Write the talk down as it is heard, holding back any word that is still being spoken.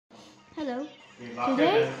Hello.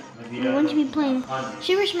 Today I'm going to be playing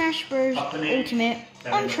Super Smash Bros. Ultimate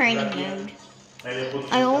on training mode.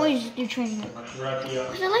 I always do training mode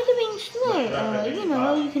because I like it being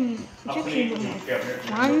slow. You can it's actually a bit more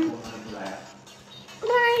fun. But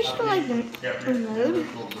I still like the mode.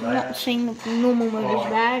 I'm not saying that the normal mode is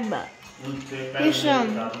bad, but here's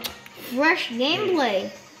some fresh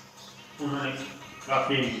gameplay.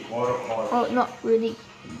 Oh, not really.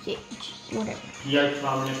 Just whatever.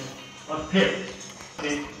 और फिर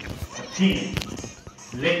थी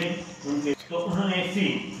लेकिन उनके तो उन्होंने इसी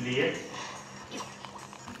लिए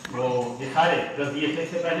वो दिखाए रजिए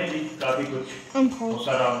से पहले भी काफी कुछ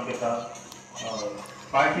होता रहा उनके साथ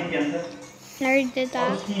पार्टी के अंदर।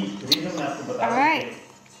 उसकी रीजन मैं आपको बता रहा हूँ।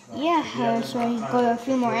 Yeah, so I got a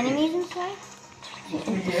few more enemies inside.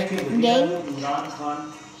 Game.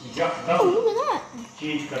 Oh, look at that.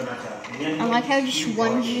 I like how just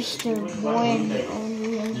one just to avoid the only.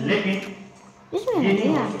 This is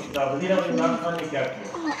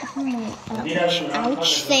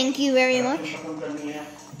ouch, thank you very much. What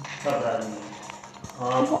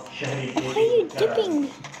are you dipping?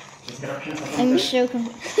 I'm so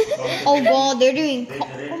confused. Oh god, they're doing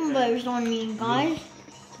combos on me, guys.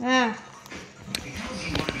 Ah.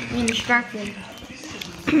 I'm distracted.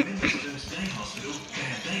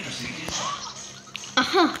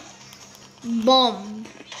 Aha! Bomb.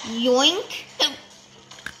 Yoink.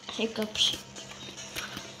 Hiccups.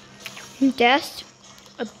 Just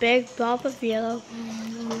a big blob of yellow.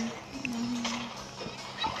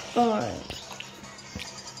 Alright.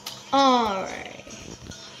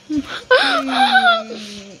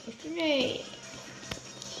 Great.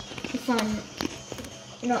 Fun.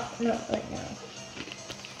 Not right now.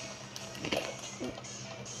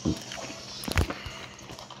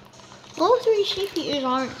 All 3 CPUs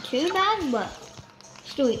aren't too bad, but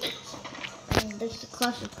sweet. And that's the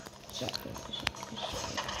classic.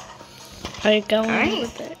 Are you going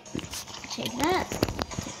with it? Take that.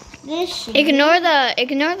 This. Ignore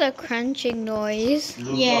the crunching noise.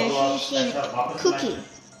 Yeah, she's cookie.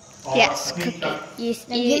 Yes, cookie. Yes,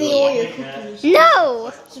 now give me all your cookies.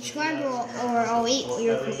 No! Subscribe or I'll eat all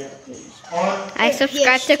your cookies, please. I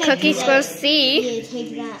subscribe to Cookies for C. Yeah,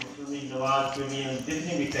 take that. This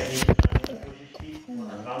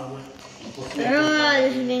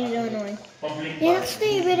is being so annoying. Yeah, that's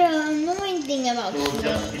the bit of annoying thing about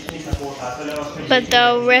Sling. But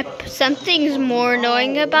the rip, something's more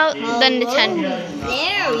annoying about than Nintendo.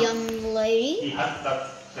 There, young lady.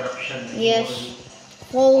 Yes.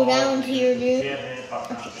 Hold down here, dude.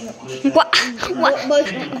 What? What?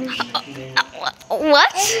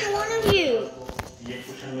 Every one of you.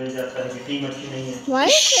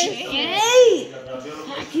 What? Hey!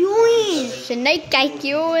 Shouldn't I take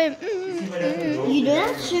you? You do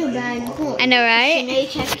that so bad. Cool. I know, right?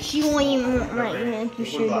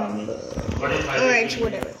 Alright,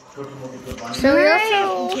 whatever. So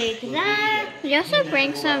Take that. we also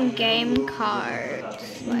bring some game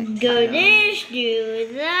cards. Do this,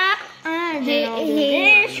 do that. Then I'll do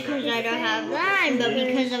this because I don't have that. But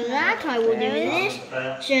because of that, I will do this.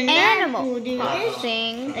 So that will do this.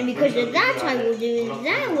 And because of that, I will do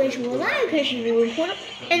that, which will allow Christian to report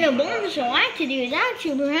in a bonus. So I have to do that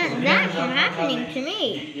to prevent that from happening to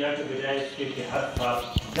me.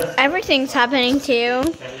 Everything's happening to you.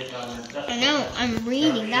 I know, I'm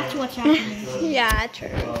reading. That's what's happening. Yeah, true.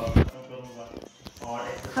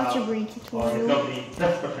 How to breathe tutorial.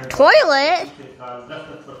 Toilet?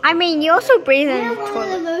 I mean, you also breathe in the One of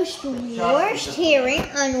toilet. the most worst hearing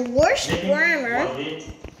and worst grammar as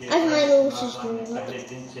my little sister.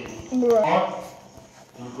 Bro.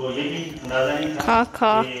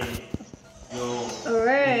 Caca.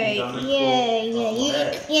 Alright, yeah,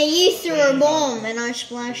 you threw a bomb and I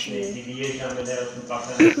splashed you.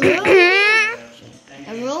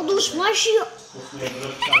 Emerald will splash you.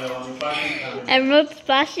 Emerald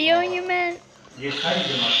Splasio, you meant?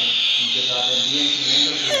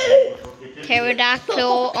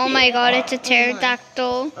 Pterodactyl. Oh my god, it's a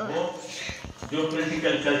pterodactyl.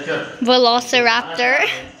 Velociraptor.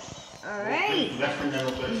 Alright.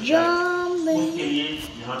 Jump and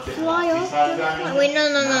fly off. Wait, no.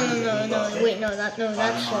 Wait, that's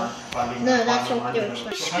what they're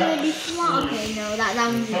expecting. Okay, no, that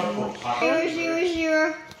one's even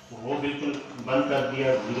 0.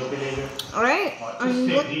 Alright, I'm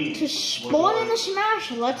looking to spawn in the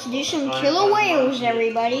Smash. Let's do some killer whales,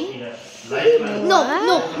 everybody. No.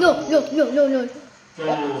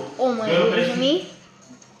 Oh my god, is it me?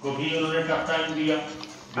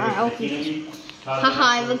 Alright, okay. Haha,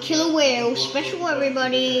 I have a killer whale. Special,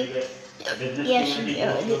 everybody. Yes,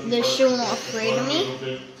 they're still not afraid of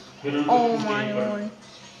me. Oh my lord.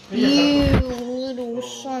 You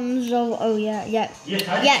Oh yeah. ये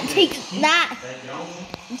सारी Yeah, take that. Background में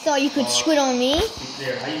You thought you could squid on me?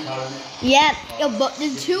 पिछले 2.5 साल में Yeah. Yo, but the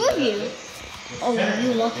two of you. Oh,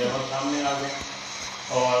 you lucky. सामने आ गए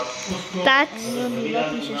और उसको That's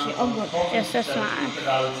Yes, that's fine.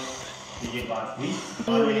 ये बात थी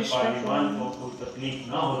और ये पार्लियामेंट को कोई तकलीफ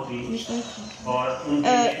ना होती और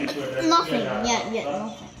उनके Nothing. Yeah,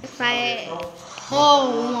 nothing. If I... Oh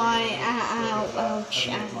my, ouch.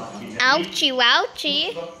 Ouchie wouchie.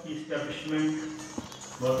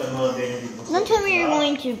 Don't tell me you're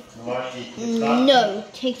going to. No,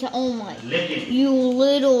 take that. Oh my. You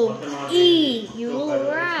little you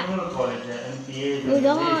little rat. You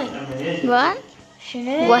die. What?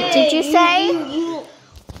 What did you say?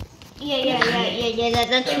 Yeah.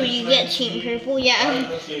 That's who you get, Team Purple. Yeah.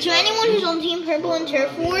 To anyone who's on Team Purple and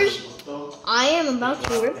Turf Wars, I am about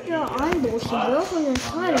to rip your eyeballs to go from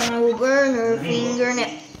inside, and I will burn her fingernail.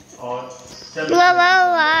 La la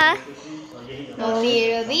la.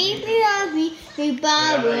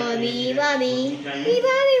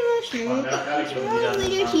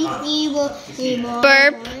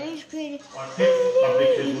 Burp.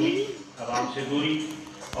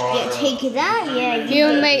 Yeah, take that. Yeah, You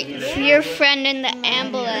make your friend in the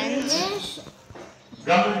ambulance.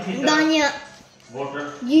 Danya,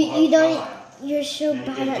 you don't. You're so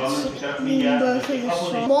bad at being both of the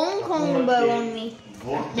song. Bong combo on me.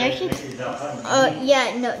 There she. Yeah,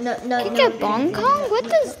 no. It's a bong kong? What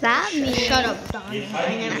does that mean? Shut up, Danya.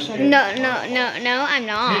 I never said it. No, I'm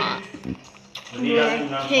not.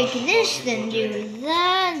 Take this, then do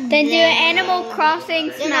that. Then do Animal Crossing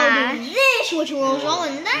Then I'll Smash. do this, which rolls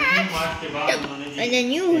on that. And then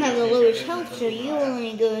you have the lowest health, so you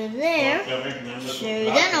only go there. So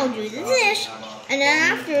then I'll do this. And then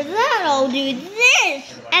after that, I'll do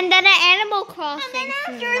this. And then an Animal Crossing. And then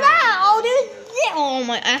after that, I'll do this. Oh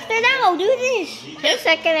my, after that, I'll do this. Just a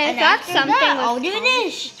second, I And thought after something that, was... I'll do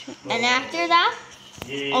this. And after that,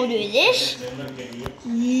 I'll do this.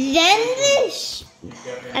 Then this.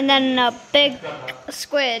 And then a big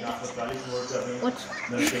squid. What's...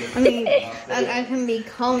 I mean, I can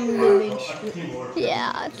become the big squid.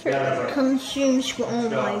 Yeah, true. Consume squid. Oh my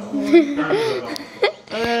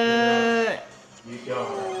god.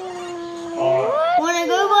 Wanna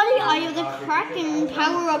go, buddy? I have the Kraken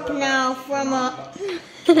power up now from what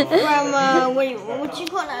you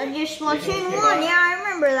call that? Your Splatoon 1. Yeah, I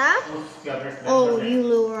remember that. Oh, you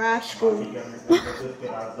little rascal.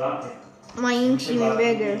 My ink's even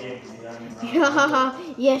bigger.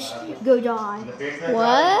 Yes, go die.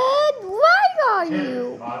 What? Why are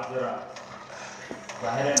you?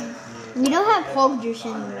 You don't have Pog Juice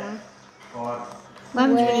anymore. What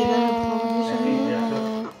happens when you don't have Pog Juice anymore?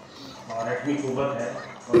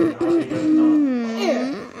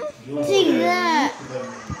 Take that.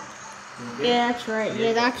 Yeah, that's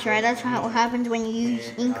right. That's how it happens when you use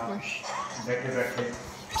English.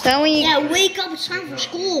 So when you... Yeah, wake up. It's time for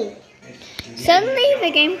school. Suddenly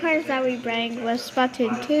the game cards that we bring was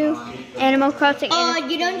Splatoon 2, Animal Crossing,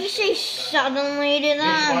 You don't just say suddenly to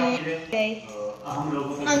that. Okay.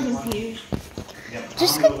 I'm confused.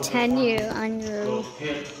 Just continue on your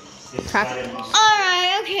practice.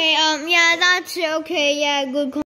 Alright, okay, yeah, that's okay, yeah, good.